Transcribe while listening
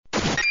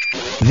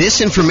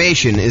This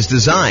information is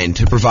designed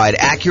to provide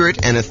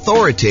accurate and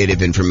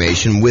authoritative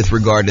information with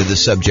regard to the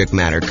subject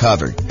matter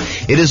covered.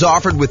 It is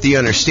offered with the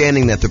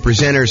understanding that the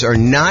presenters are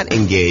not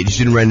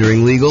engaged in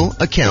rendering legal,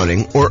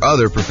 accounting, or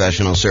other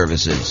professional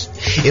services.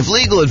 If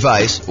legal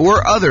advice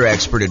or other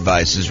expert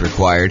advice is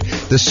required,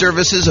 the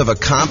services of a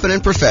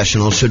competent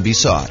professional should be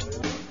sought.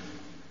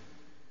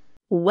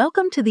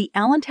 Welcome to the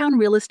Allentown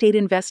Real Estate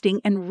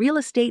Investing and Real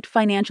Estate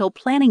Financial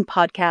Planning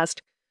Podcast.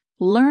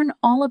 Learn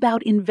all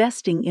about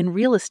investing in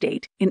real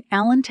estate in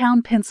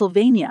Allentown,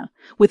 Pennsylvania,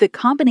 with a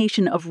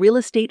combination of real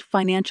estate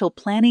financial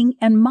planning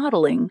and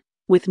modeling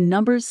with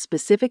numbers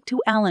specific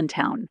to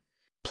Allentown,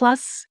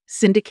 plus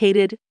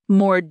syndicated,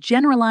 more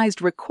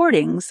generalized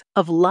recordings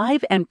of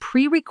live and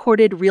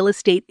pre-recorded real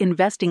estate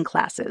investing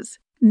classes,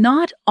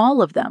 not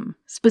all of them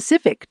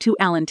specific to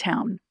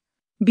Allentown.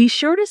 Be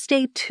sure to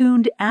stay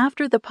tuned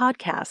after the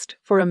podcast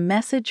for a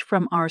message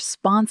from our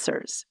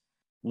sponsors.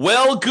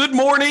 Well, good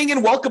morning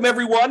and welcome,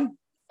 everyone.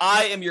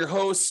 I am your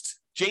host,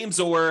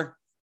 James Orr,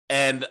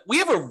 and we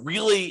have a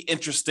really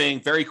interesting,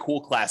 very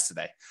cool class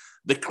today.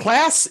 The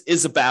class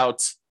is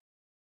about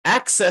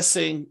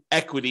accessing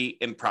equity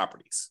in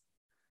properties.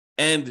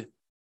 And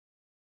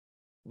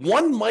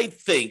one might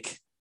think,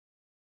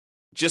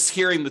 just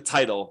hearing the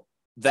title,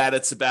 that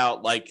it's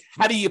about like,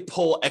 how do you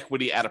pull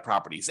equity out of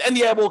properties? And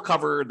yeah, we'll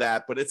cover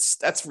that, but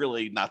that's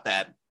really not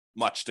that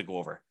much to go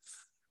over.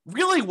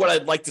 Really, what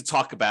I'd like to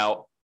talk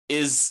about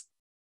is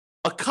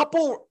a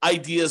couple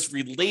ideas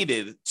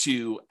related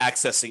to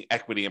accessing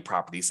equity in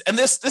properties. And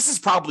this is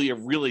probably a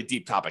really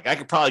deep topic. I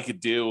could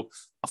do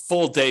a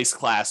full day's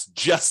class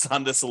just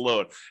on this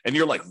alone. And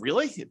you're like,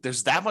 really?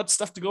 There's that much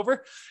stuff to go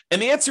over?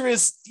 And the answer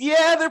is,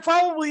 yeah, there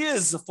probably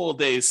is a full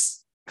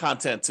day's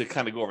content to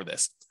kind of go over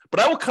this.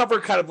 But I will cover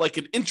kind of like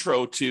an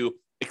intro to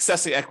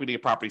accessing equity in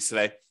properties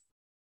today.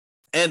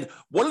 And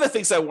one of the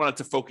things I wanted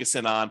to focus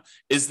in on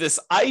is this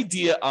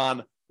idea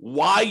on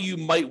why you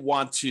might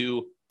want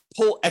to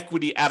pull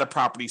equity out of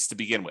properties to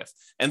begin with.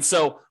 And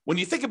so when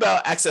you think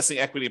about accessing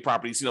equity in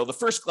properties, the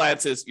first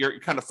glance is your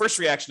kind of first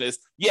reaction is,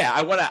 yeah,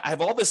 I have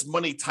all this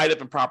money tied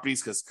up in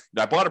properties because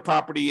I bought a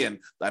property and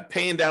I'm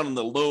paying down on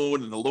the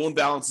loan and the loan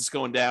balance is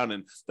going down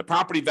and the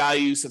property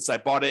value since I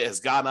bought it has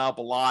gone up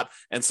a lot.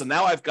 And so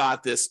now I've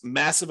got this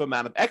massive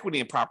amount of equity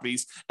in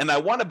properties and I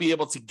want to be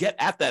able to get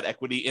at that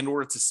equity in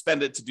order to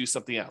spend it to do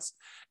something else.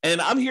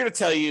 And I'm here to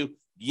tell you,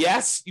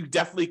 yes, you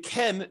definitely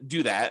can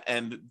do that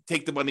and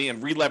take the money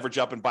and re-leverage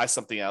up and buy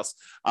something else.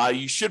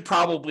 You should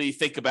probably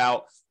think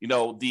about,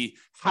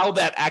 how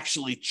that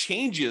actually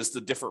changes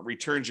the different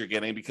returns you're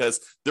getting, because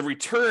the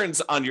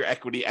returns on your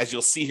equity, as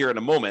you'll see here in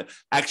a moment,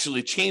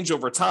 actually change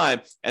over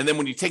time. And then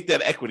when you take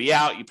that equity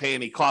out, you pay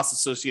any costs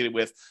associated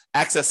with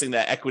accessing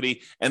that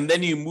equity, and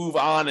then you move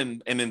on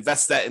and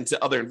invest that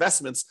into other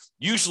investments,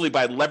 usually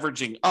by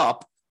leveraging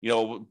up,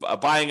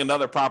 buying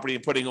another property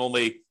and putting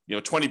only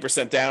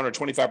 20% down or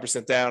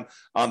 25% down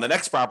on the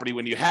next property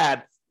when you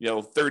had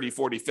 30,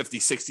 40, 50,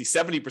 60,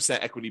 70%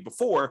 equity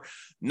before.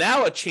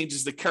 Now it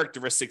changes the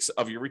characteristics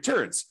of your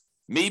returns.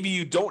 Maybe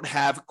you don't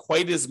have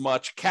quite as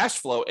much cash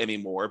flow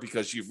anymore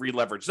because you've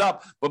re-leveraged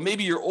up, but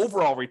maybe your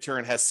overall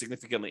return has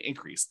significantly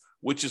increased,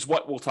 which is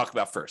what we'll talk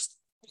about first.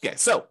 Okay,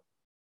 so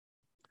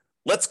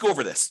let's go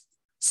over this.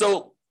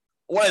 So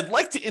what I'd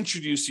like to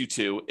introduce you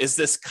to is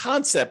this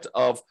concept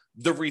of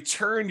the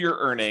return you're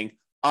earning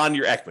on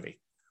your equity.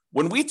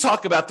 When we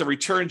talk about the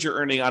returns you're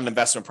earning on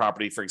investment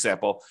property, for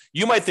example,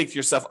 you might think to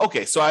yourself,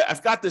 okay, so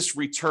I've got this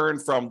return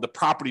from the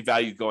property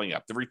value going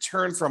up, the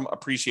return from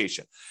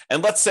appreciation.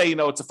 And let's say,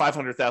 it's a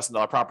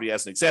 $500,000 property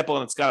as an example,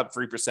 and it's got up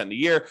 3% in a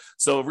year.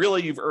 So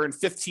really you've earned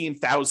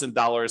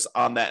 $15,000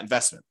 on that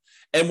investment.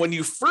 And when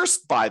you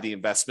first buy the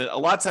investment, a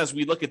lot of times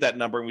we look at that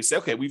number and we say,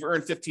 okay, we've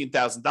earned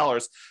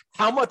 $15,000.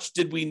 How much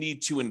did we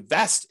need to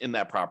invest in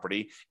that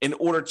property in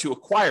order to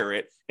acquire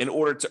it, in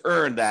order to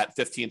earn that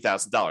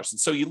 $15,000? And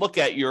so you look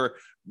at your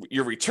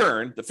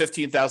return, the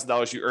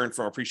 $15,000 you earned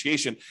from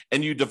appreciation,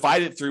 and you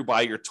divide it through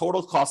by your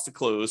total cost to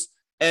close,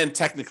 and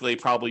technically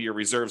probably your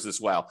reserves as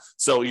well.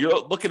 So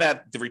you're looking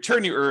at the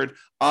return you earned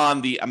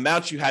on the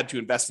amount you had to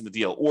invest in the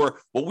deal,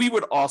 or what we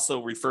would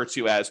also refer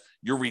to as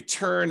your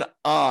return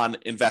on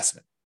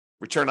investment.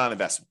 Return on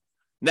investment.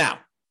 Now,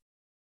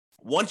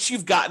 once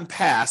you've gotten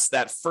past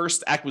that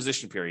first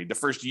acquisition period, the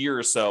first year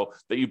or so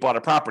that you bought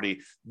a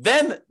property,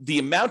 then the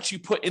amount you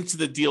put into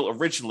the deal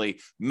originally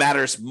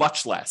matters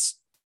much less.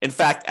 In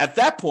fact, at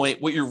that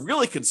point, what you're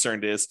really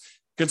concerned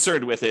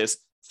with is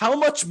how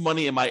much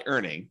money am I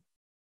earning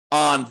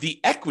on the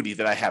equity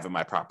that I have in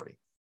my property?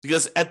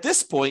 Because at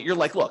this point, you're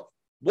like, look,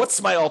 what's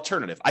my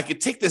alternative? I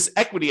could take this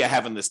equity I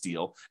have in this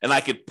deal and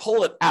I could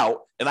pull it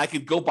out and I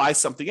could go buy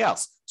something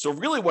else. So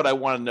really what I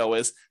want to know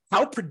is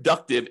how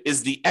productive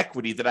is the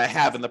equity that I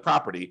have in the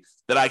property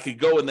that I could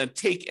go and then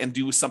take and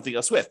do something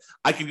else with?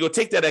 I could go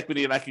take that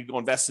equity and I could go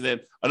invest it in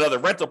another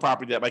rental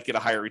property that might get a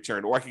higher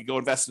return, or I could go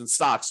invest in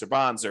stocks or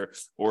bonds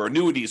or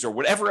annuities or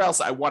whatever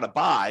else I want to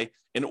buy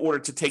in order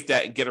to take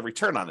that and get a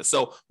return on it.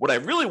 So what I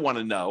really want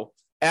to know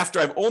after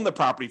I've owned the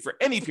property for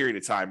any period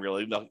of time,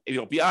 really,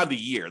 beyond a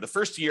year. The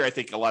first year, I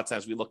think a lot of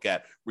times we look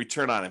at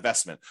return on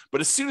investment.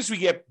 But as soon as we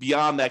get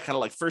beyond that kind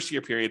of like first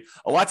year period,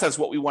 a lot of times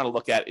what we want to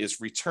look at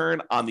is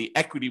return on the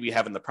equity we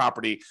have in the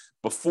property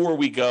before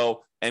we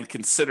go and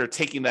consider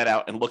taking that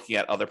out and looking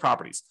at other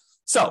properties.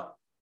 So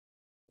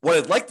what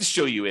I'd like to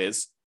show you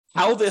is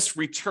how this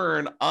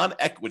return on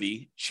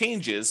equity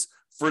changes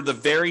for the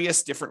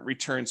various different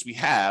returns we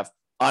have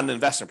on an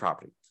investment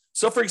property.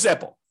 So for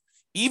example,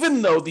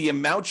 even though the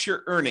amount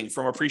you're earning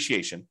from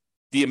appreciation,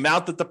 the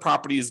amount that the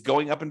property is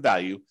going up in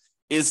value,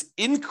 is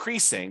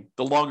increasing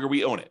the longer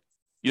we own it.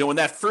 In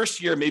that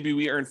first year, maybe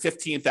we earned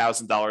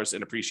 $15,000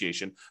 in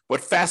appreciation,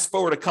 but fast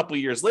forward a couple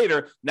of years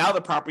later, now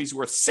the property's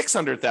worth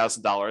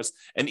 $600,000.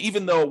 And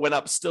even though it went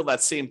up still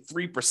that same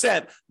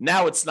 3%,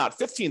 now it's not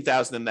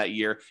 $15,000 in that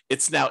year,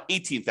 it's now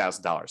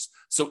 $18,000.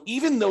 So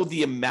even though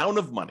the amount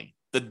of money,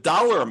 the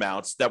dollar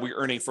amounts that we're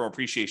earning from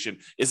appreciation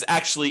is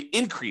actually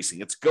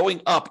increasing. It's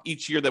going up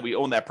each year that we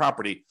own that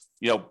property,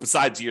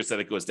 besides years that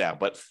it goes down.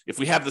 But if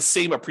we have the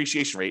same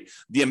appreciation rate,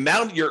 the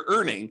amount you're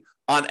earning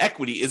on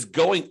equity is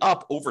going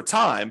up over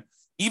time,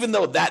 even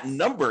though that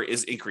number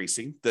is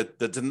increasing,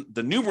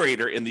 the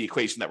numerator in the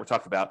equation that we're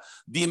talking about,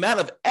 the amount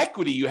of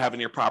equity you have in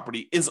your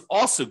property is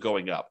also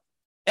going up.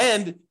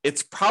 And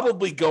it's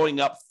probably going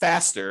up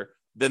faster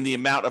than the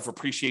amount of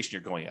appreciation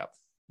you're going up,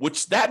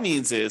 which that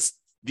means is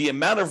the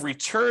amount of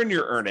return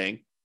you're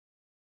earning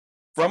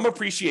from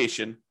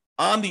appreciation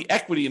on the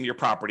equity in your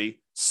property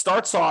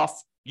starts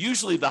off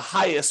usually the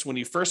highest when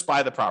you first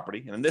buy the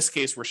property. And in this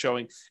case, we're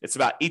showing it's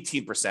about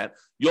 18%.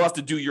 You'll have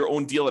to do your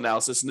own deal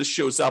analysis. And this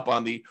shows up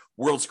on the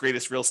world's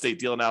greatest real estate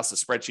deal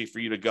analysis spreadsheet for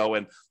you to go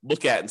and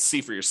look at and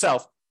see for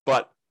yourself.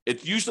 But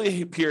it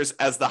usually appears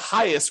as the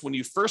highest when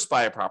you first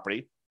buy a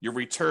property, your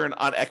return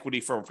on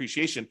equity from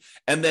appreciation,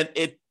 and then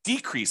it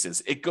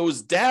decreases. It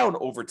goes down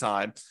over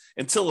time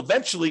until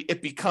eventually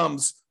it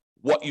becomes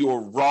what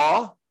your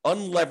raw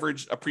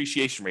unleveraged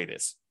appreciation rate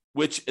is,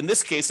 which in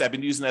this case, I've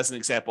been using as an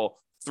example,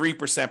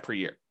 3% per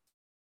year.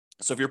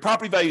 So if your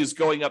property value is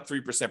going up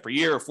 3% per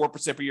year or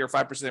 4% per year or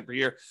 5% per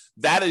year,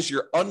 that is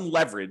your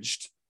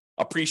unleveraged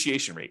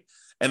appreciation rate.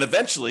 And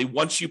eventually,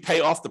 once you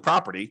pay off the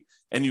property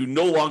and you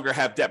no longer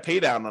have debt pay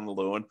down on the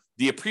loan,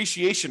 the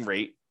appreciation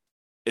rate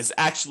is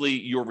actually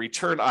your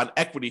return on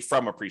equity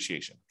from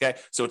appreciation. Okay.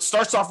 So it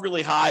starts off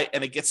really high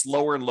and it gets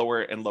lower and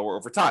lower and lower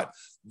over time.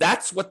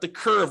 That's what the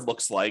curve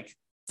looks like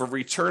for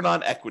return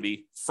on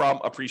equity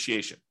from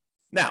appreciation.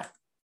 Now,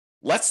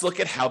 let's look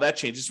at how that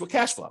changes with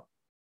cash flow.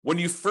 When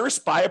you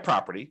first buy a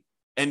property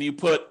and you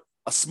put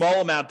a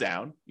small amount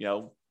down,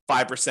 5%,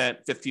 15%,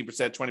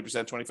 20%,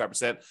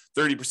 25%,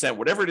 30%,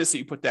 whatever it is that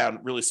you put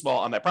down really small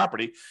on that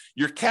property,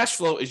 your cash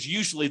flow is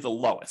usually the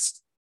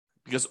lowest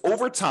because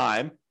over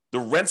time, the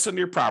rents on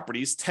your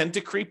properties tend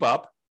to creep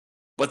up,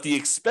 but the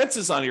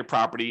expenses on your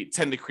property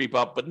tend to creep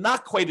up, but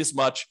not quite as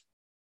much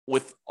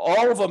with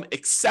all of them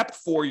except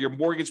for your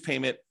mortgage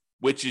payment,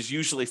 which is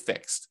usually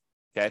fixed.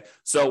 Okay.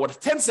 So what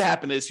tends to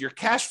happen is your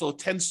cash flow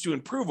tends to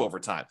improve over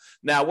time.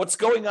 Now, what's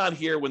going on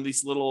here when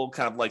these little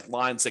kind of like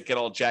lines that get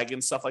all jagged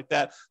and stuff like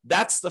that,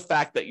 that's the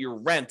fact that your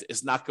rent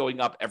is not going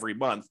up every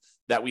month,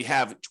 that we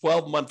have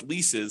 12-month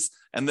leases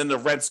and then the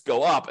rents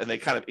go up and they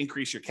kind of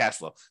increase your cash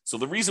flow. So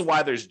the reason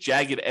why there's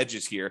jagged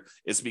edges here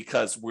is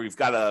because we've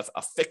got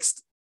a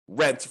fixed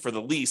rent for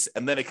the lease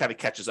and then it kind of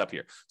catches up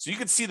here. So you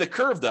can see the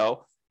curve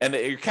though, and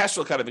your cash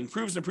flow kind of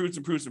improves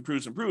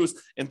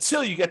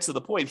until you get to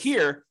the point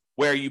here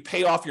where you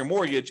pay off your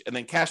mortgage and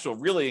then cash flow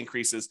really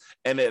increases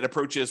and it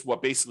approaches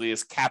what basically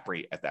is cap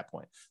rate at that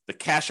point. The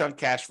cash on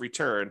cash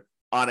return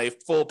on a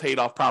full paid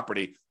off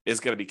property is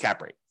going to be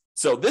cap rate.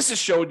 So this is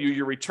showing you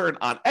your return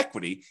on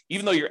equity.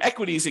 Even though your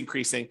equity is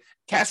increasing,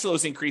 cash flow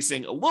is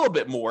increasing a little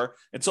bit more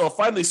until it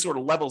finally sort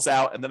of levels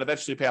out and then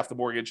eventually pay off the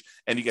mortgage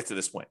and you get to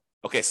this point.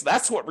 Okay, so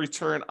that's what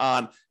return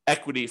on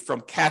equity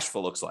from cash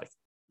flow looks like.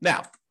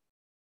 Now,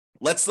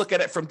 let's look at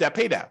it from debt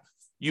pay down.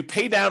 You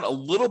pay down a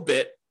little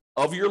bit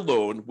of your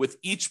loan with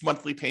each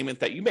monthly payment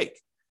that you make.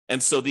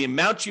 And so the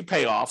amount you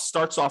pay off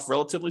starts off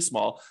relatively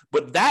small,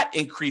 but that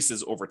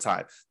increases over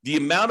time. The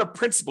amount of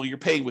principal you're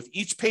paying with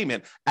each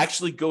payment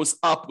actually goes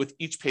up with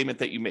each payment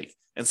that you make.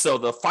 And so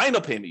the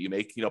final payment you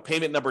make,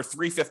 payment number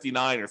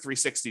 359 or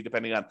 360,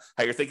 depending on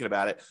how you're thinking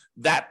about it,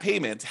 that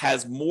payment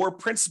has more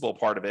principal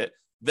part of it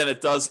than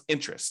it does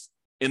interest.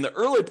 In the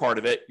early part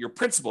of it, your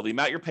principal, the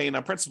amount you're paying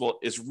on principal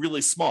is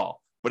really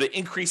small, but it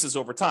increases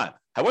over time.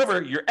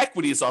 However, your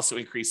equity is also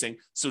increasing.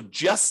 So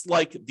just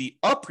like the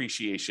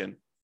appreciation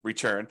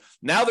return,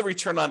 now the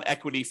return on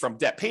equity from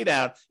debt pay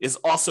down is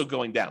also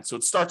going down. So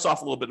it starts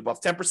off a little bit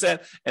above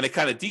 10% and it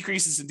kind of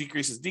decreases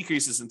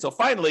until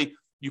finally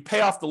you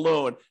pay off the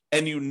loan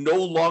and you no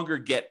longer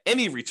get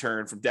any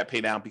return from debt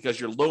pay down because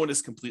your loan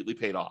is completely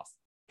paid off.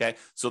 Okay.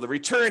 So the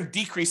return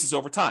decreases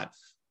over time.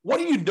 What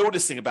are you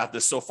noticing about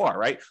this so far,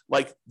 right?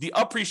 Like the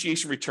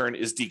appreciation return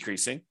is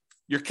decreasing.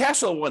 Your cash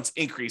flow one's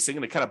increasing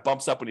and it kind of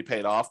bumps up when you pay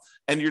it off.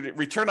 And your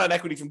return on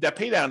equity from debt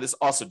pay down is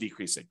also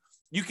decreasing.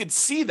 You can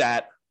see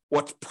that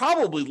what's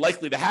probably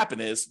likely to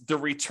happen is the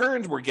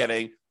returns we're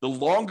getting, the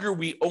longer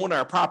we own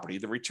our property,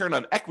 the return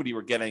on equity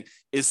we're getting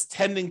is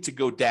tending to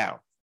go down.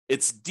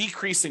 It's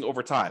decreasing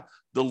over time.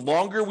 The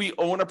longer we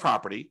own a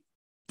property,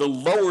 the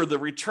lower the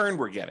return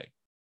we're getting,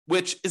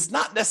 which is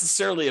not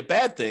necessarily a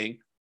bad thing,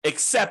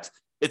 except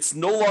it's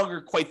no longer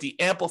quite the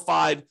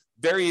amplified,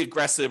 very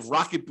aggressive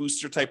rocket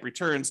booster type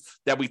returns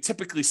that we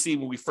typically see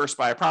when we first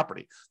buy a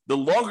property. The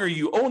longer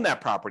you own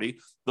that property,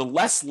 the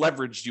less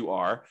leveraged you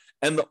are,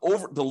 and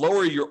the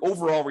lower your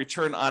overall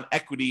return on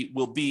equity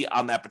will be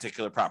on that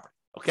particular property.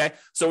 Okay,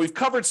 so we've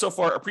covered so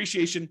far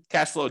appreciation,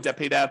 cash flow, debt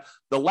pay down.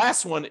 The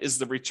last one is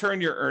the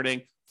return you're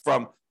earning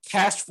from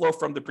cash flow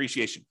from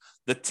depreciation,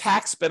 the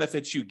tax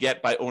benefits you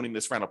get by owning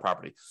this rental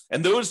property.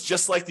 And those,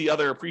 just like the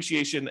other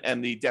appreciation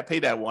and the debt pay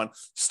down one,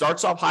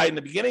 starts off high in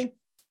the beginning,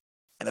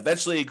 and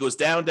eventually it goes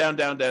down, down,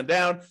 down, down,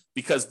 down,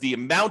 because the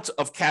amount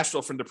of cash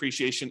flow from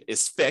depreciation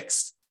is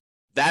fixed.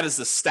 That is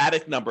a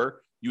static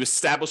number. You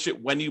establish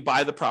it when you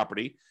buy the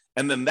property,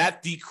 and then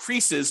that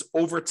decreases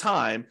over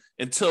time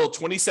until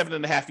 27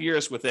 and a half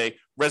years with a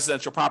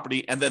residential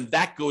property, and then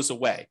that goes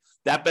away.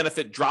 That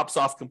benefit drops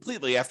off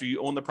completely after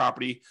you own the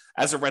property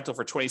as a rental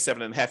for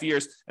 27 and a half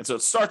years. And so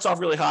it starts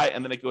off really high,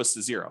 and then it goes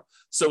to zero.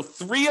 So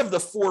 3 of the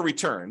 4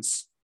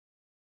 returns,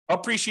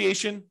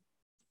 appreciation,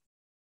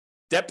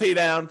 debt pay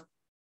down,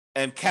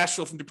 and cash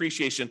flow from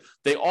depreciation,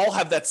 they all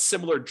have that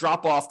similar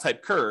drop-off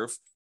type curve,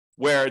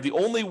 where the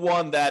only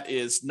one that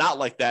is not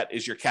like that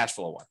is your cash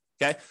flow one.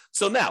 Okay,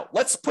 so now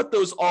let's put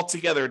those all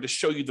together to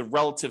show you the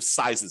relative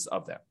sizes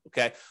of them.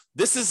 Okay,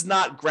 this is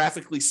not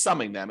graphically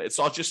summing them, it's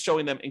all just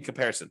showing them in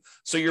comparison.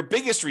 So your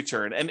biggest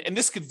return, and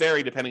this could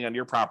vary depending on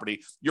your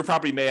property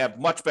may have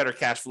much better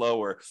cash flow,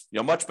 or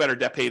much better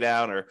debt pay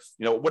down, or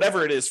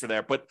whatever it is for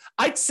there. But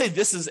I'd say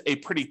this is a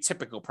pretty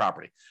typical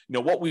property,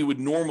 what we would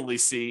normally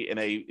see in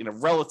a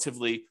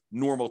relatively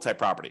normal type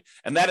property.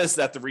 And that is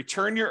that the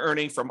return you're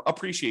earning from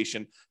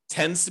appreciation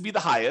tends to be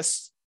the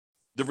highest.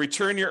 The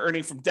return you're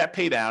earning from debt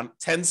pay down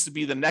tends to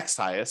be the next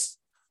highest.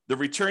 The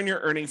return you're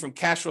earning from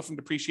cash flow from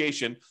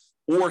depreciation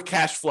or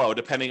cash flow,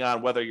 depending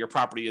on whether your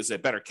property is a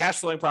better cash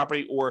flowing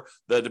property or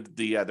the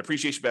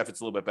depreciation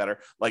benefit's a little bit better.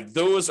 Like,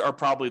 those are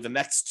probably the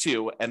next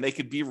 2, and they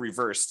could be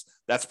reversed.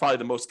 That's probably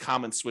the most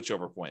common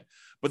switchover point.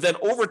 But then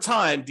over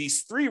time,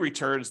 these 3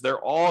 returns,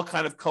 they're all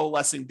kind of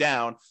coalescing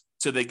down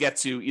till they get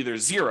to either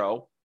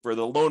zero for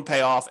the loan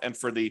payoff and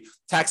for the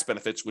tax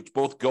benefits, which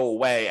both go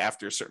away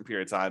after a certain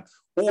period of time,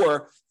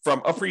 or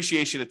from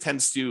appreciation, it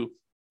tends to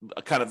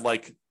kind of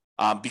like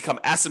become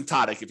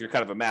asymptotic. If you're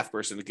kind of a math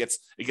person, it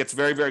gets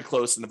very, very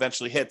close and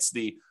eventually hits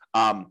the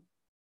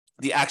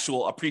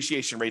actual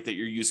appreciation rate that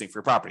you're using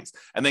for properties.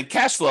 And then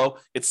cash flow,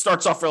 it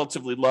starts off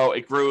relatively low,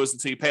 it grows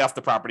until you pay off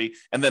the property,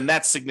 and then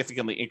that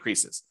significantly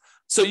increases.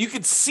 So you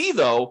can see,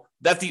 though,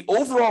 that the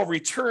overall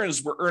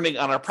returns we're earning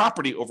on our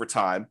property over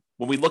time,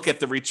 when we look at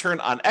the return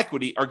on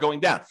equity, are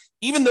going down,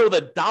 even though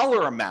the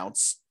dollar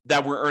amounts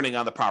that we're earning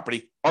on the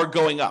property are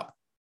going up,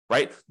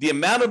 right? The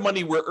amount of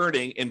money we're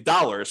earning in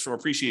dollars from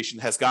appreciation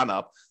has gone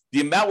up.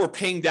 The amount we're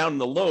paying down in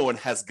the loan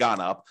has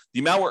gone up. The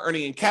amount we're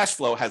earning in cash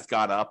flow has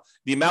gone up.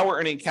 The amount we're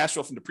earning in cash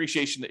flow from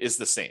depreciation is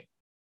the same.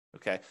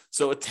 Okay,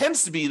 so it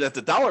tends to be that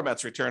the dollar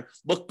amounts return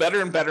look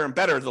better and better and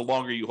better the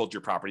longer you hold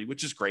your property,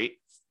 which is great.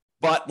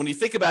 But when you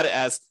think about it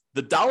as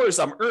the dollars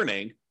I'm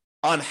earning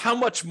on how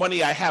much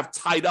money I have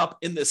tied up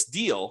in this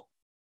deal,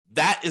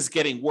 that is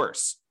getting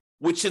worse,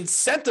 which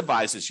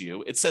incentivizes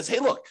you. It says, hey,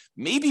 look,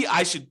 maybe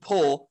I should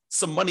pull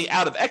some money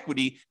out of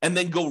equity and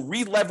then go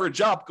re-leverage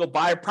up, go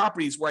buy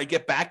properties where I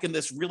get back in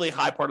this really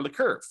high part of the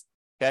curve.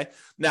 Okay.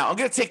 Now I'm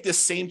going to take this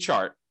same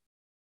chart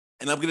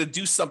and I'm going to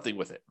do something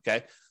with it.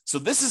 Okay. So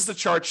this is the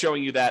chart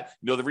showing you that,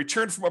 the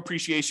return from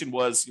appreciation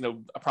was,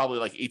 probably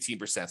like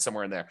 18%,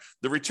 somewhere in there.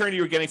 The return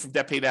you were getting from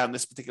debt pay down in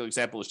this particular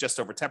example was just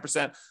over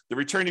 10%. The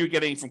return you were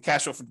getting from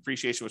cash flow from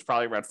depreciation was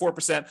probably around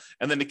 4%.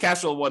 And then the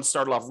cash flow one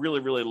started off really,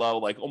 really low,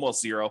 like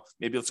almost zero.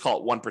 Maybe let's call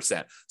it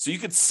 1%. So you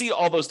could see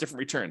all those different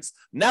returns.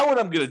 Now what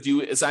I'm going to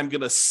do is I'm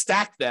going to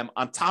stack them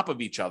on top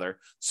of each other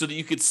so that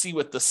you could see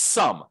what the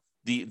sum,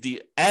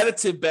 the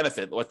additive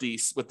benefit, what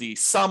the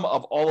sum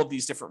of all of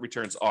these different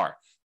returns are.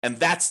 And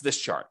that's this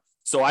chart.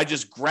 So I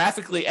just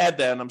graphically add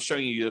that, and I'm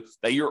showing you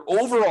that your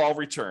overall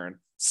return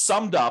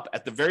summed up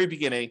at the very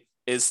beginning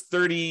is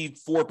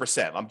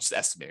 34%. I'm just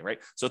estimating, right?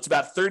 So it's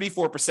about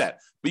 34%.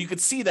 But you can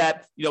see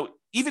that,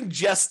 even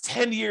just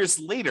 10 years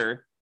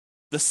later,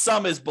 the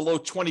sum is below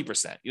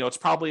 20%. It's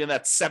probably in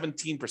that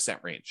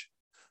 17% range.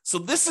 So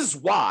this is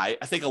why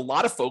I think a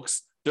lot of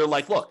folks, they're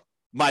like, look,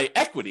 my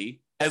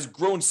equity has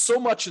grown so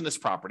much in this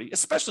property,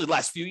 especially the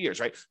last few years,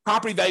 right?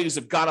 Property values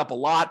have gone up a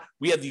lot.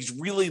 We have these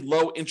really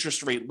low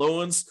interest rate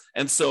loans.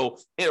 And so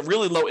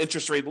really low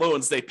interest rate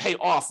loans, they pay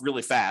off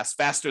really fast,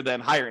 faster than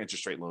higher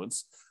interest rate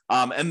loans.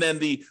 And then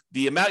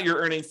the amount you're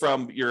earning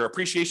from your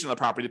appreciation of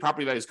the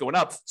property value is going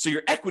up. So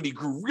your equity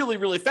grew really,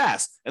 really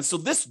fast. And so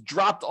this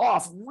dropped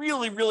off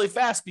really, really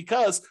fast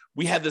because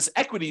we had this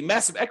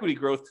massive equity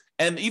growth.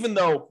 And even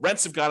though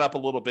rents have gone up a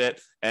little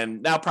bit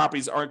and now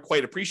properties aren't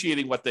quite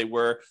appreciating what they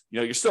were,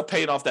 you're still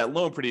paying off that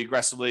loan pretty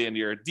aggressively and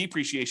your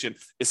depreciation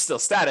is still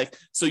static.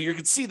 So you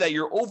can see that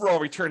your overall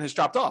return has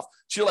dropped off.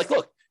 So you're like,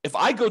 look, if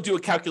I go do a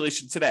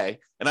calculation today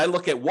and I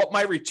look at what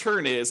my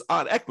return is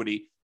on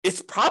equity,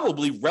 it's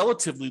probably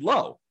relatively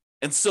low.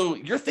 And so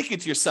you're thinking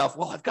to yourself,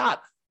 well, I've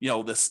got,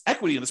 this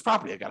equity in this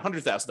property. I got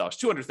 $100,000,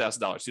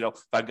 $200,000.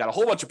 If I've got a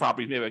whole bunch of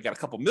properties, maybe I've got a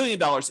couple $1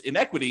 million in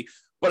equity.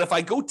 But if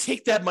I go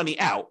take that money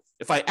out,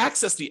 if I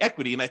access the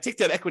equity and I take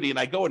that equity and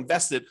I go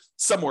invest it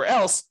somewhere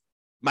else,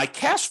 my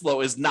cash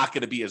flow is not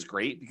going to be as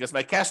great because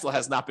my cash flow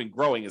has not been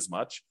growing as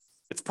much.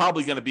 It's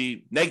probably going to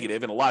be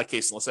negative in a lot of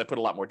cases unless I put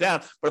a lot more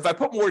down. But if I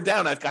put more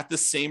down, I've got the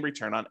same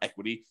return on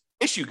equity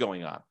issue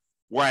going on,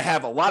 where I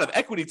have a lot of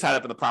equity tied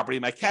up in the property,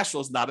 my cash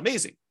flow is not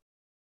amazing.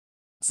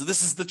 So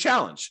this is the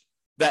challenge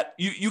that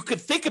you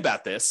could think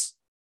about this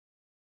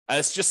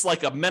as just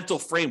like a mental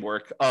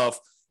framework of,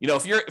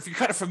 if you're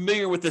kind of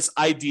familiar with this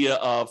idea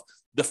of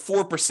the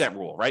 4%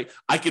 rule, right?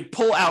 I could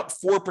pull out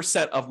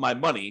 4% of my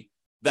money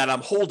that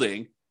I'm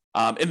holding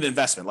in an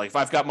investment. Like if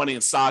I've got money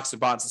in stocks and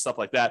bonds and stuff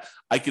like that,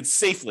 I could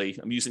safely,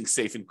 I'm using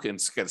safe in kind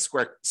of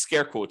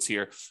scare quotes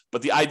here,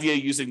 but the idea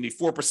using the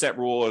 4%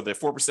 rule or the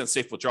 4%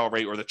 safe withdrawal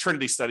rate or the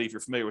Trinity study, if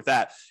you're familiar with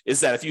that, is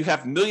that if you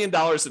have $1 million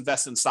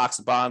invested in stocks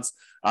and bonds,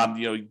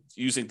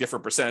 using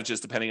different percentages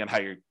depending on how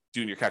you're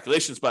doing your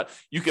calculations, but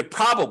you could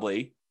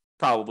probably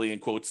in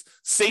quotes,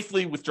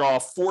 safely withdraw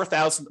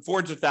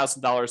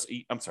 $40,000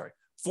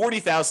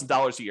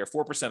 a year,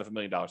 4% of $1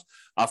 million,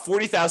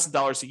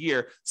 $40,000 a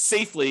year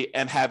safely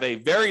and have a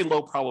very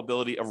low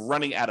probability of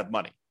running out of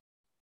money.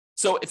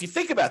 So if you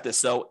think about this,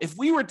 though, if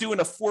we were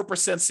doing a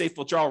 4% safe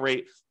withdrawal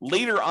rate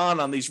later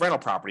on these rental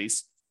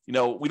properties,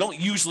 we don't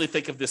usually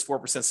think of this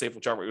 4% safe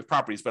withdrawal rate with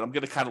properties, but I'm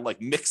going to kind of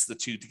like mix the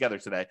two together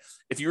today.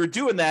 If you were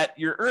doing that,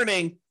 you're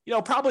earning,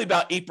 probably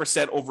about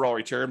 8% overall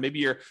return. Maybe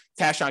your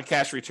cash on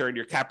cash return,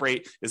 your cap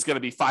rate is going to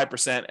be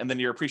 5%, and then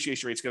your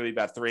appreciation rate is going to be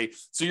about 3%.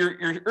 So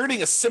you're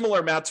earning a similar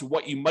amount to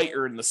what you might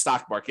earn in the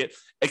stock market,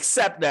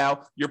 except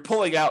now you're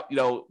pulling out,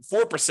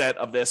 4%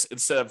 of this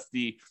instead of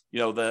the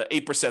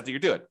 8% that you're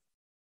doing.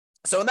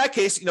 So in that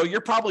case,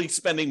 you're probably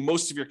spending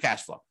most of your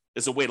cash flow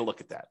is a way to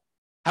look at that.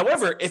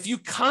 However, if you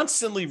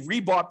constantly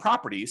rebought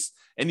properties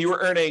and you were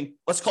earning,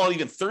 let's call it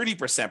even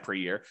 30% per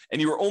year, and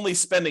you were only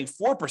spending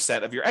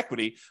 4% of your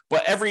equity,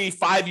 but every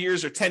 5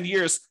 years or 10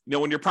 years,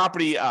 when your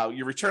property,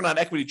 your return on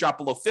equity dropped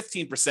below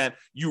 15%,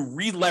 you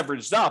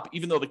re-leveraged up,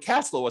 even though the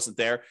cash flow wasn't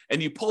there,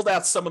 and you pulled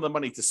out some of the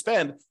money to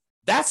spend.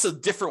 That's a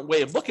different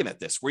way of looking at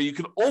this, where you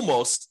could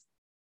almost,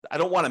 I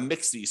don't want to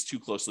mix these too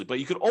closely, but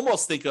you could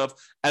almost think of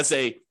as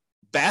a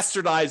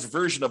bastardized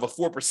version of a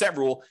 4%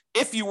 rule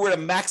if you were to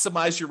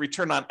maximize your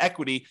return on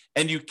equity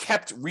and you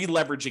kept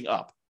re-leveraging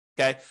up,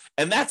 okay?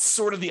 And that's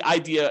sort of the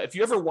idea. If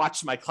you ever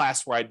watched my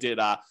class where I did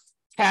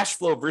cash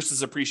flow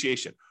versus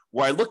appreciation,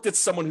 where I looked at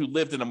someone who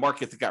lived in a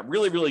market that got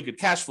really, really good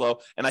cash flow,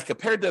 and I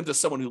compared them to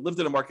someone who lived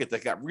in a market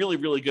that got really,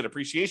 really good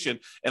appreciation,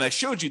 and I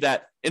showed you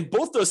that in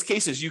both those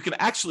cases, you can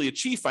actually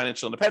achieve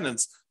financial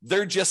independence.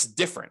 They're just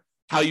different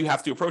how you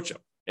have to approach them.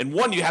 And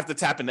one, you have to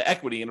tap into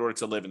equity in order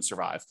to live and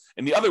survive.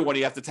 And the other one,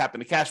 you have to tap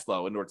into cash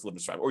flow in order to live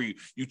and survive. Or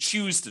you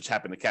choose to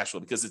tap into cash flow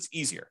because it's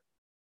easier,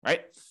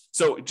 right?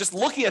 So just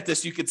looking at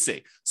this, you could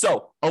see.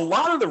 So a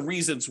lot of the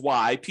reasons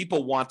why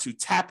people want to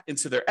tap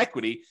into their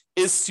equity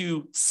is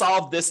to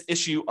solve this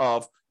issue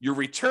of your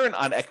return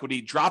on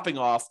equity dropping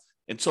off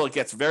until it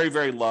gets very,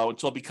 very low,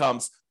 until it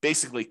becomes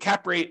basically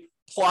cap rate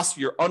plus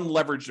your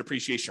unleveraged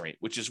depreciation rate,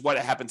 which is what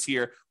happens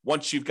here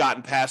once you've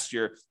gotten past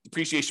your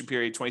depreciation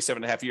period,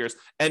 27 and a half years,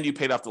 and you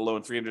paid off the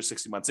loan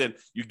 360 months in.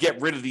 You get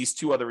rid of these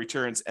two other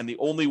returns, and the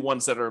only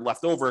ones that are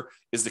left over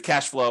is the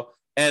cash flow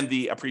and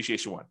the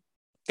appreciation one.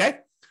 Okay?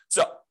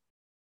 So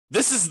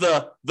this is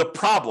the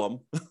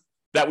problem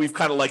that we've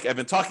kind of like I've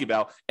been talking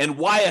about, and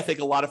why I think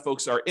a lot of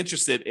folks are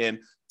interested in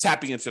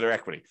tapping into their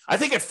equity. I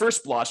think at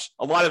first blush,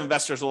 a lot of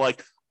investors are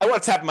like, I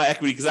want to tap my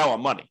equity because I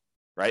want money.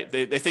 Right?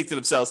 They think to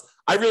themselves,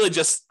 I'm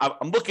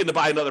looking to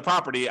buy another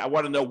property. I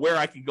want to know where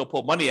I can go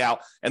pull money out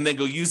and then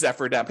go use that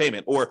for a down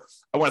payment. Or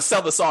I want to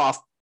sell this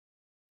off,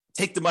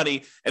 take the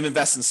money and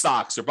invest in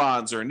stocks or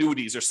bonds or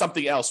annuities or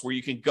something else where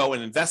you can go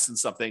and invest in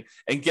something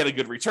and get a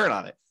good return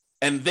on it.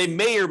 And they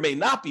may or may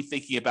not be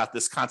thinking about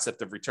this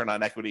concept of return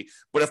on equity.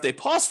 But if they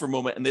pause for a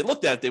moment and they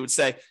looked at it, they would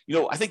say,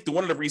 I think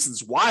one of the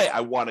reasons why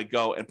I want to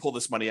go and pull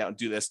this money out and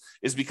do this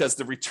is because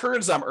the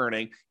returns I'm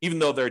earning, even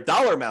though their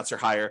dollar amounts are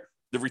higher,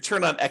 the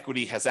return on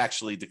equity has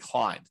actually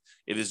declined.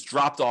 It has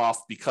dropped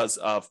off because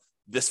of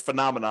this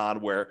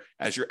phenomenon where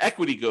as your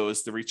equity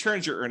goes, the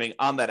returns you're earning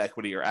on that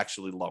equity are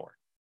actually lower.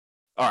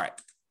 All right.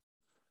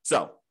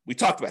 So we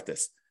talked about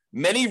this.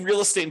 Many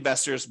real estate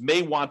investors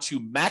may want to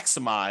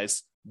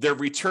maximize their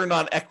return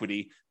on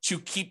equity to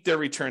keep their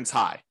returns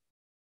high.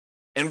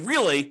 And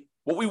really,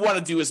 what we want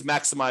to do is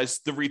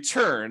maximize the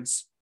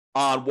returns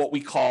on what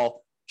we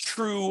call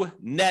true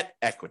net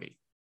equity.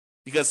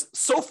 Because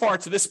so far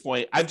to this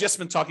point, I've just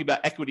been talking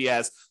about equity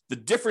as the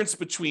difference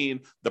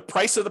between the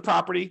price of the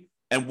property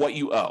and what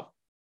you owe.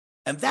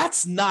 And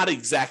that's not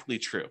exactly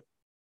true.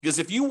 Because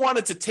if you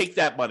wanted to take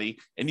that money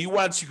and you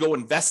wanted to go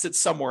invest it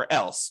somewhere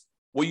else,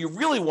 what you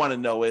really want to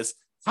know is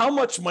how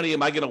much money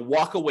am I going to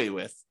walk away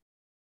with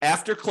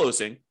after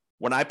closing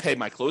when I pay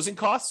my closing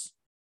costs,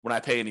 when I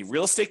pay any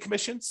real estate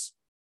commissions,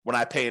 when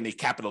I pay any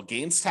capital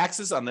gains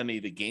taxes on any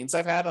of the gains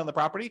I've had on the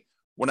property,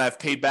 when I've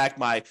paid back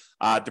my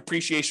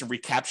depreciation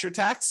recapture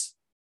tax.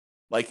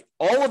 Like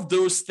all of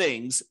those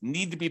things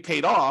need to be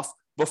paid off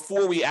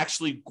before we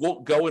actually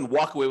go and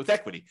walk away with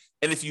equity.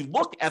 And if you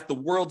look at the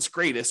world's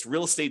greatest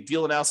real estate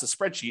deal analysis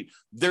spreadsheet,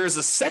 there's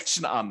a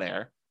section on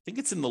there, I think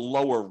it's in the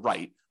lower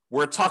right,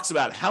 where it talks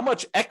about how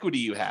much equity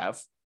you have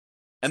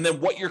and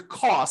then what your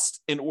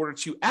cost in order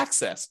to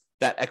access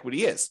that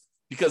equity is.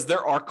 Because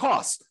there are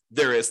costs.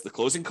 There is the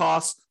closing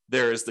costs,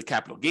 there is the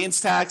capital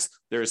gains tax,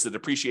 there is the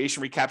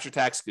depreciation recapture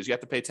tax, because you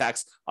have to pay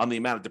tax on the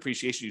amount of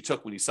depreciation you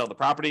took when you sell the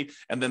property,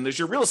 and then there's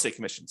your real estate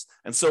commissions.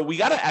 And so we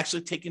got to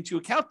actually take into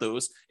account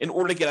those in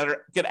order to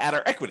get at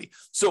our equity.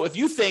 So if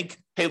you think,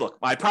 hey,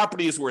 look, my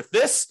property is worth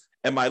this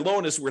and my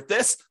loan is worth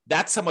this,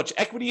 that's how much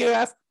equity you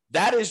have,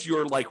 that is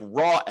your like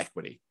raw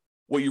equity.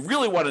 What you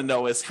really want to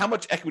know is how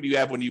much equity you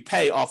have when you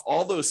pay off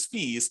all those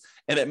fees,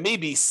 and it may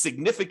be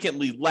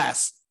significantly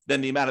less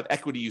than the amount of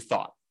equity you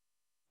thought.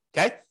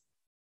 Okay?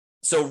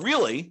 So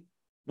really,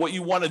 what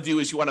you want to do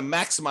is you want to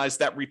maximize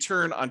that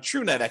return on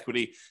true net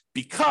equity,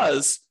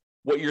 because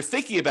what you're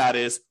thinking about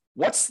is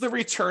what's the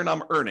return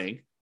I'm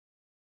earning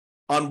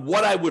on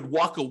what I would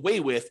walk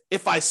away with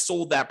if I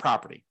sold that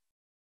property?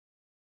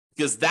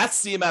 Because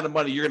that's the amount of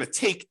money you're going to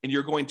take and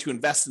you're going to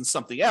invest in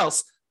something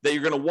else that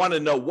you're going to want to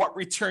know what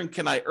return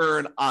can I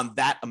earn on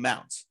that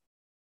amount.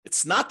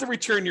 It's not the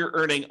return you're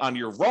earning on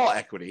your raw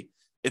equity.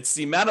 It's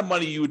the amount of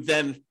money you would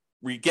then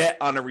get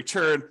on a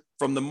return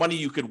from the money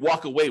you could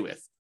walk away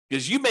with.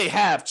 Because you may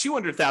have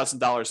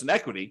 $200,000 in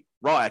equity,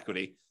 raw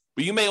equity,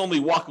 but you may only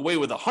walk away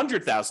with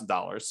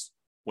 $100,000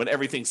 when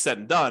everything's said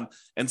and done.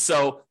 And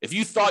so if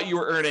you thought you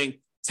were earning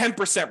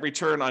 10%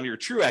 return on your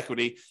true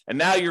equity, and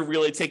now you're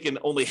really taking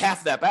only half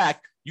of that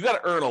back, you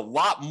got to earn a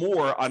lot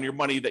more on your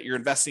money that you're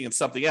investing in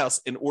something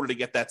else in order to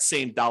get that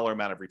same dollar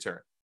amount of return.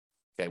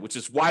 Okay, which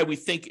is why we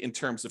think in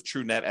terms of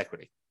true net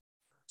equity.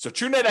 So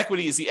true net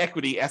equity is the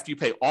equity after you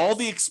pay all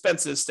the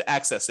expenses to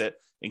access it,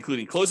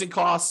 including closing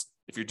costs.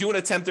 If you're doing a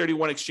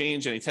 1031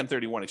 exchange, any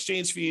 1031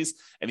 exchange fees,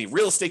 any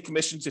real estate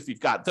commissions, if you've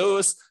got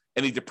those,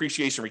 any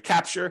depreciation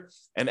recapture,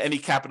 and any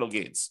capital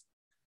gains.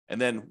 And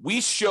then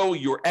we show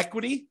your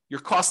equity, your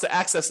cost to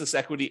access this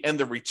equity, and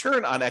the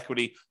return on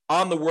equity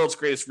on the world's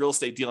greatest real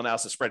estate deal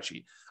analysis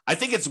spreadsheet. I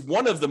think it's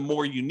one of the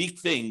more unique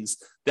things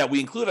that we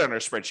include on our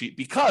spreadsheet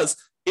because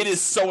it is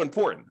so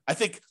important. I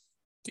think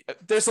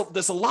there's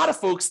a lot of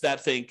folks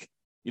that think,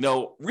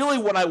 really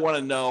what I want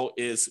to know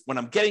is when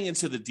I'm getting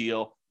into the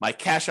deal, my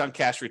cash on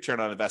cash return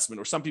on investment,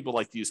 or some people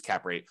like to use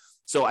cap rate.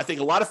 So I think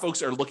a lot of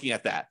folks are looking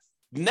at that.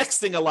 Next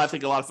thing I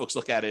think a lot of folks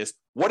look at is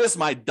what is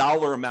my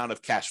dollar amount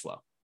of cash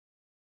flow?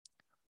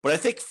 But I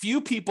think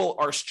few people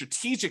are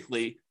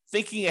strategically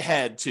thinking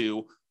ahead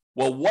to,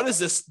 well, what does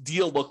this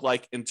deal look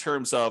like in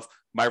terms of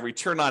my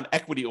return on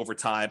equity over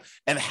time?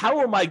 And how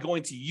am I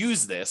going to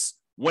use this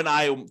when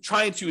I'm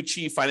trying to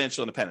achieve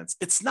financial independence?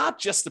 It's not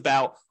just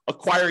about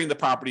acquiring the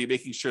property and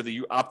making sure that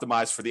you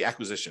optimize for the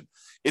acquisition.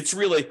 It's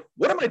really,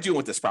 what am I doing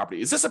with this property?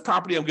 Is this a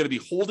property I'm going to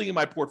be holding in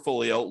my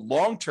portfolio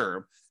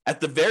long-term at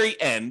the very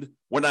end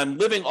when I'm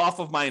living off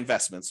of my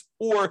investments?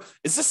 Or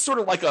is this sort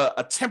of like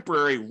a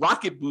temporary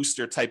rocket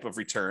booster type of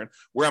return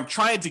where I'm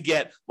trying to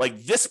get like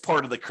this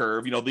part of the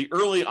curve, the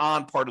early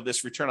on part of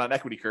this return on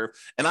equity curve,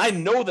 and I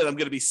know that I'm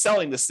going to be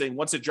selling this thing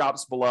once it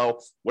drops below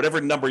whatever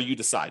number you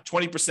decide,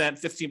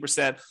 20%,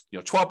 15%,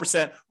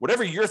 12%,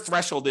 whatever your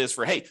threshold is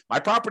for, hey,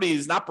 my property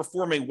is not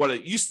performing what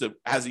it used to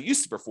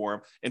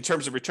perform in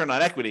terms of return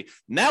on equity.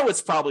 Now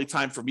it's probably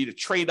time for me to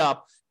trade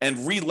up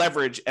and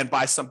re-leverage and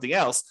buy something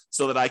else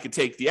so that I can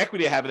take the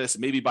equity I have in this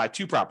and maybe buy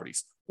 2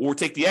 properties, or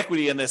take the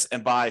equity in this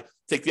and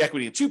take the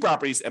equity in 2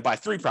 properties and buy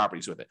 3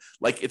 properties with it.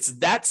 Like, it's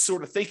that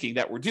sort of thinking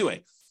that we're doing.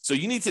 So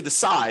you need to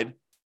decide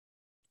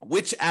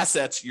which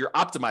assets you're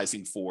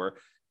optimizing for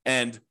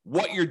and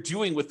what you're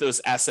doing with those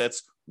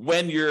assets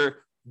when you're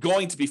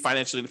going to be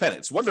financially independent.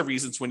 It's one of the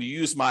reasons when you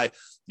use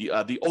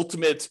the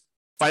ultimate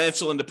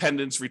financial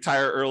independence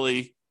retire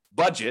early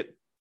budget,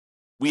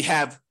 we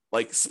have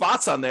like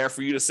spots on there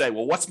for you to say,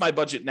 well, what's my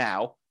budget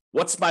now?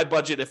 What's my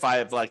budget if I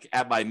have like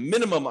at my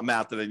minimum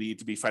amount that I need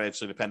to be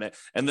financially independent?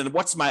 And then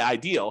what's my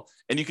ideal?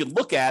 And you can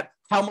look at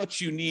how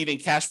much you need in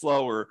cash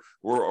flow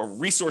or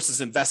resources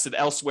invested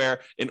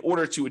elsewhere in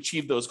order to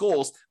achieve those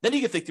goals. Then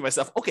you can think to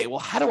myself, okay, well,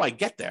 how do I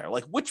get there?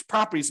 Like, which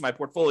properties in my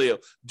portfolio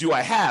do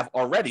I have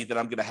already that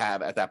I'm going to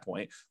have at that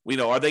point?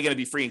 Are they going to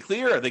be free and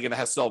clear? Are they going to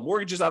have still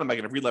mortgages on them? Am I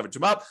going to re-leverage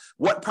them up?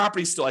 What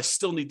properties do I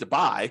still need to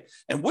buy?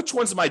 And which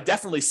ones am I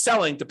definitely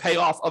selling to pay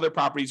off other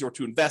properties or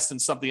to invest in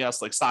something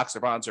else like stocks or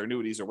bonds or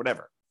annuities or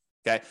whatever?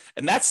 Okay.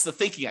 And that's the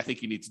thinking I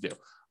think you need to do.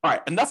 All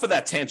right. Enough of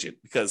that tangent,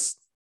 because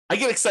I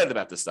get excited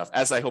about this stuff,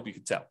 as I hope you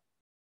can tell.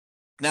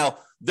 Now,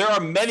 there are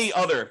many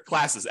other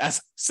classes, as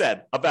I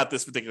said, about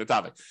this particular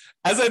topic.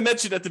 As I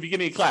mentioned at the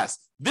beginning of class,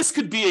 this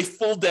could be a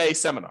full day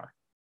seminar.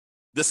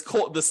 This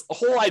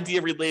whole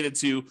idea related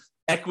to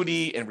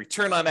equity and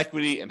return on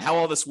equity and how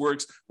all this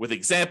works with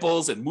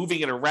examples and moving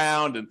it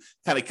around and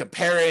kind of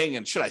comparing,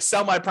 and should I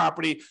sell my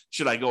property?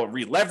 Should I go and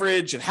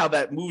re-leverage, and how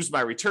that moves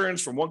my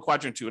returns from one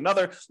quadrant to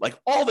another? Like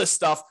all this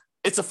stuff,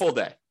 it's a full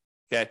day.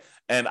 Okay.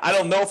 And I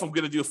don't know if I'm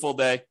going to do a full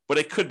day, but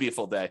it could be a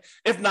full day.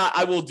 If not,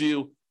 I will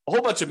do a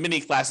whole bunch of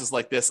mini classes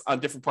like this on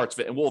different parts of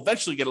it, and we'll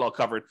eventually get it all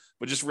covered,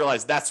 but just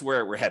realize that's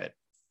where we're headed.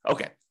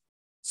 Okay.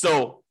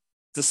 So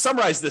to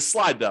summarize this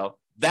slide though,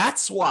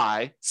 that's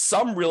why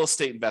some real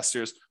estate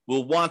investors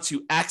will want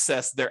to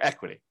access their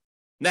equity.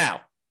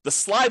 Now, the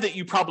slide that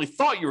you probably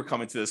thought you were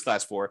coming to this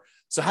class for,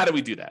 so how do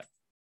we do that?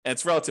 And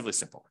it's relatively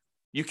simple.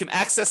 You can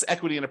access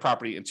equity in a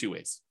property in two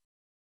ways.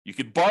 You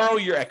could borrow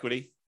your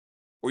equity,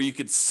 or you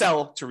could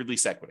sell to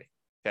release equity,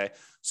 okay?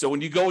 So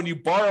when you go and you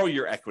borrow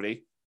your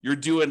equity, you're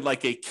doing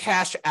like a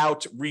cash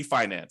out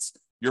refinance.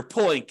 You're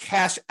pulling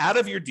cash out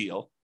of your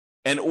deal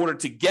in order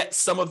to get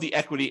some of the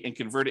equity and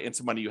convert it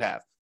into money you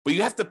have. But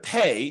you have to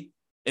pay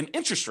an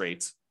interest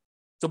rate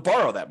to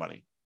borrow that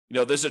money. You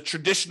know, there's a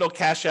traditional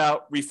cash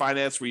out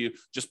refinance where you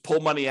just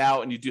pull money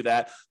out and you do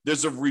that.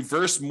 There's a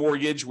reverse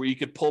mortgage where you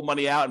could pull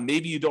money out and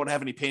maybe you don't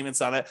have any payments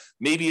on it.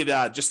 Maybe it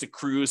just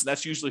accrues. And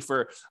that's usually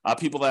for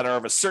people that are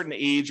of a certain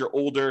age or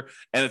older,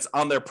 and it's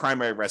on their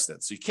primary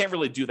residence. So you can't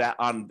really do that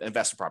on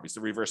investment properties,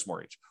 the reverse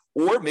mortgage.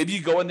 Or maybe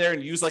you go in there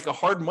and use like a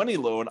hard money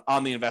loan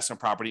on the investment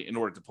property in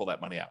order to pull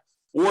that money out.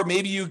 Or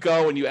maybe you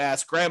go and you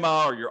ask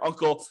grandma or your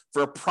uncle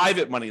for a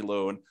private money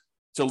loan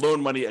to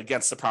loan money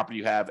against the property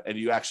you have, and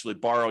you actually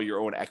borrow your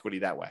own equity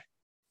that way.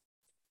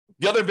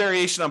 The other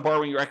variation on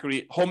borrowing your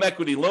equity, home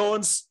equity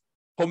loans,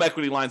 home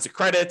equity lines of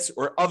credit,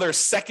 or other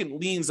second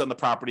liens on the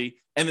property.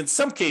 And in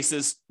some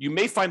cases, you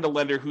may find a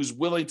lender who's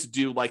willing to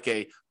do like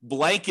a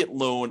blanket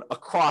loan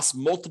across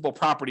multiple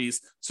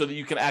properties so that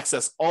you can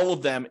access all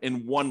of them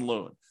in one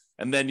loan.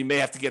 And then you may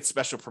have to get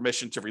special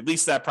permission to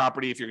release that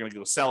property if you're going to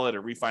go sell it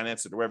or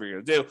refinance it or whatever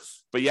you're going to do.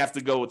 But you have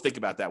to go and think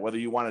about that, whether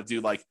you want to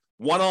do like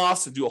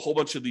one-offs and do a whole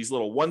bunch of these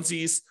little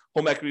onesies,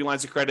 home equity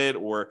lines of credit,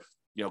 or,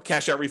 you know,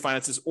 cash out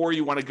refinances, or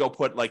you want to go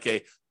put like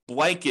a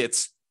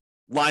blanket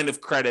line of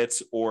credit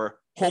or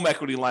home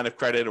equity line of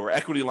credit or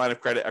equity line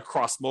of credit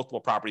across multiple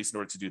properties in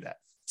order to do that.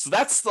 So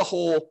that's the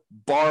whole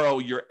borrow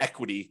your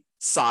equity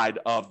side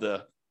of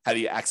the how do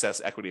you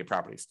access equity in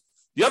properties.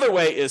 The other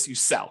way is you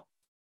sell.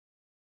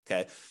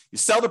 Okay. You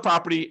sell the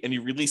property and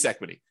you release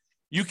equity.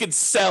 You can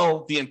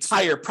sell the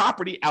entire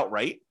property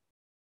outright,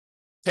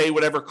 pay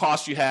whatever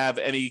cost you have,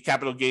 any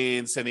capital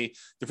gains, any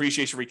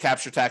depreciation,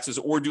 recapture taxes,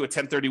 or do a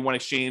 1031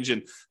 exchange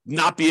and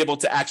not be able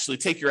to actually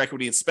take your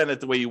equity and spend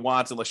it the way you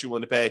want unless you're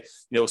willing to pay,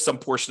 you know, some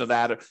portion of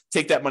that, or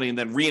take that money and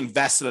then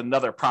reinvest in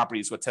another property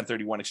is what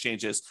 1031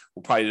 exchange is.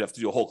 We'll probably have to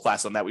do a whole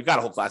class on that. We've got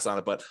a whole class on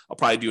it, but I'll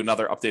probably do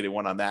another updated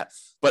one on that.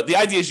 But the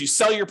idea is you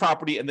sell your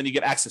property and then you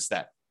get access to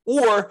that.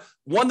 Or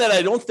one that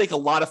I don't think a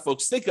lot of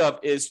folks think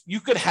of is you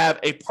could have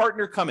a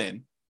partner come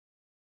in,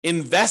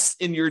 invest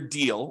in your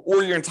deal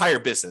or your entire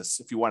business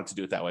if you wanted to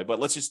do it that way. But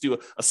let's just do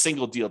a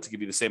single deal to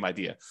give you the same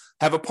idea.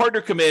 Have a partner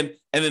come in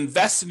and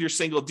invest in your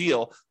single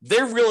deal.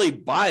 They're really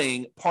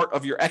buying part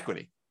of your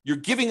equity. You're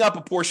giving up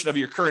a portion of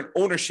your current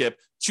ownership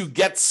to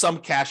get some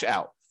cash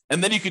out.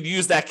 And then you could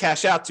use that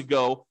cash out to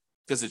go,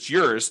 because it's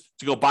yours,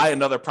 to go buy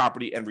another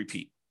property and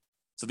repeat.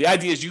 So the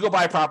idea is you go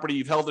buy a property,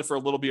 you've held it for a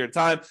little bit of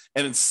time,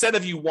 and instead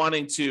of you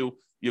wanting to,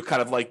 you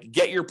kind of like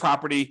get your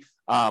property,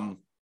 I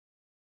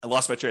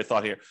lost my train of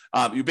thought here.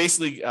 You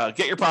basically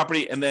get your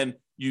property and then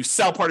you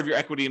sell part of your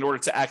equity in order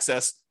to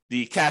access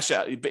the cash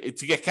out,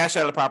 to get cash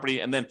out of the property,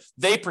 and then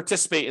they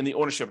participate in the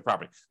ownership of the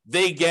property.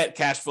 They get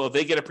cash flow,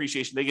 they get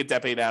appreciation, they get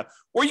debt paid out,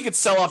 or you could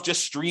sell off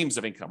just streams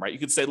of income, right? You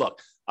could say,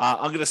 look,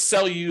 I'm going to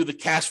sell you the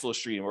cash flow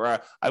stream, or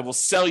I will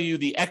sell you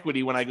the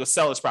equity when I go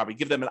sell this property,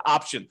 give them an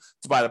option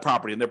to buy the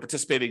property, and they're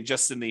participating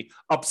just in the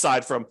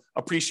upside from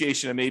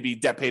appreciation and maybe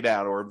debt paid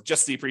out, or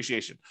just the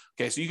appreciation.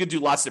 Okay, so you could do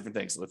lots of different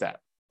things with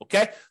that.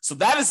 Okay, so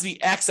that is the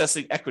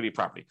accessing equity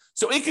property.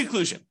 So in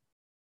conclusion,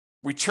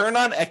 return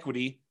on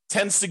equity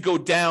tends to go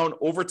down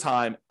over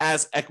time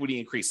as equity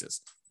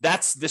increases.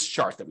 That's this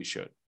chart that we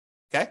showed.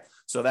 Okay,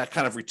 so that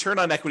kind of return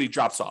on equity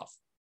drops off.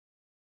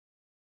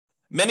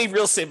 Many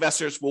real estate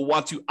investors will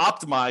want to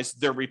optimize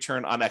their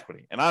return on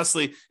equity. And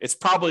honestly, it's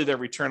probably their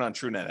return on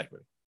true net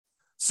equity.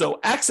 So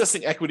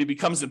accessing equity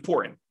becomes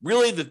important.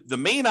 Really, the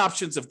main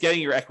options of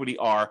getting your equity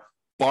are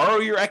borrow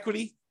your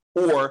equity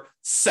or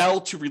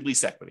sell to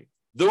release equity.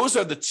 Those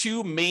are the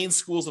two main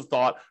schools of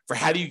thought for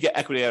how do you get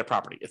equity out of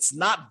property. It's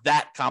not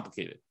that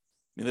complicated.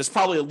 I mean, there's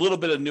probably a little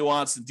bit of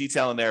nuance and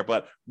detail in there,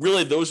 but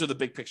really those are the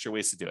big picture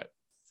ways to do it.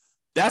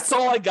 That's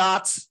all I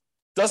got.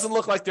 Doesn't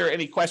look like there are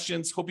any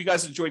questions. Hope you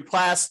guys enjoyed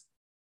class.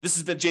 This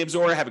has been James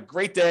Orr. Have a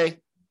great day.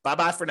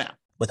 Bye-bye for now.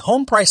 With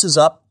home prices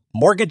up,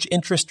 mortgage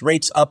interest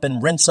rates up,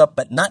 and rents up,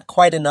 but not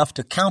quite enough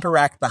to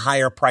counteract the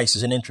higher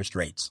prices and interest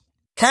rates.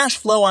 Cash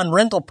flow on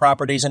rental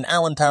properties in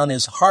Allentown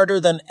is harder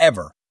than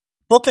ever.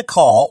 Book a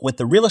call with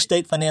the Real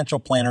Estate Financial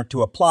Planner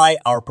to apply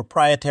our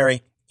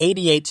proprietary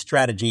 88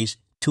 strategies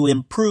to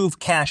improve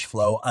cash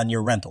flow on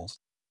your rentals.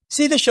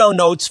 See the show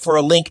notes for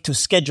a link to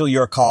schedule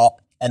your call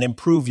and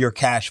improve your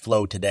cash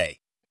flow today.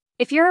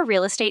 If you're a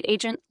real estate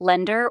agent,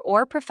 lender,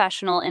 or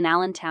professional in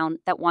Allentown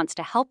that wants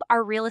to help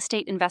our real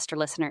estate investor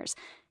listeners,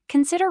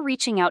 consider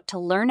reaching out to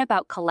learn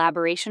about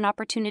collaboration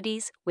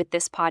opportunities with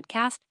this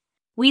podcast.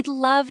 We'd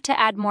love to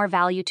add more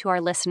value to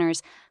our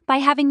listeners by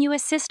having you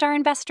assist our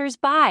investors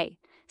buy,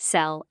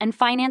 sell, and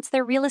finance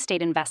their real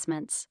estate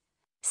investments.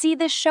 See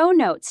the show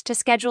notes to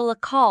schedule a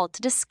call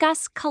to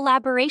discuss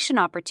collaboration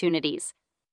opportunities.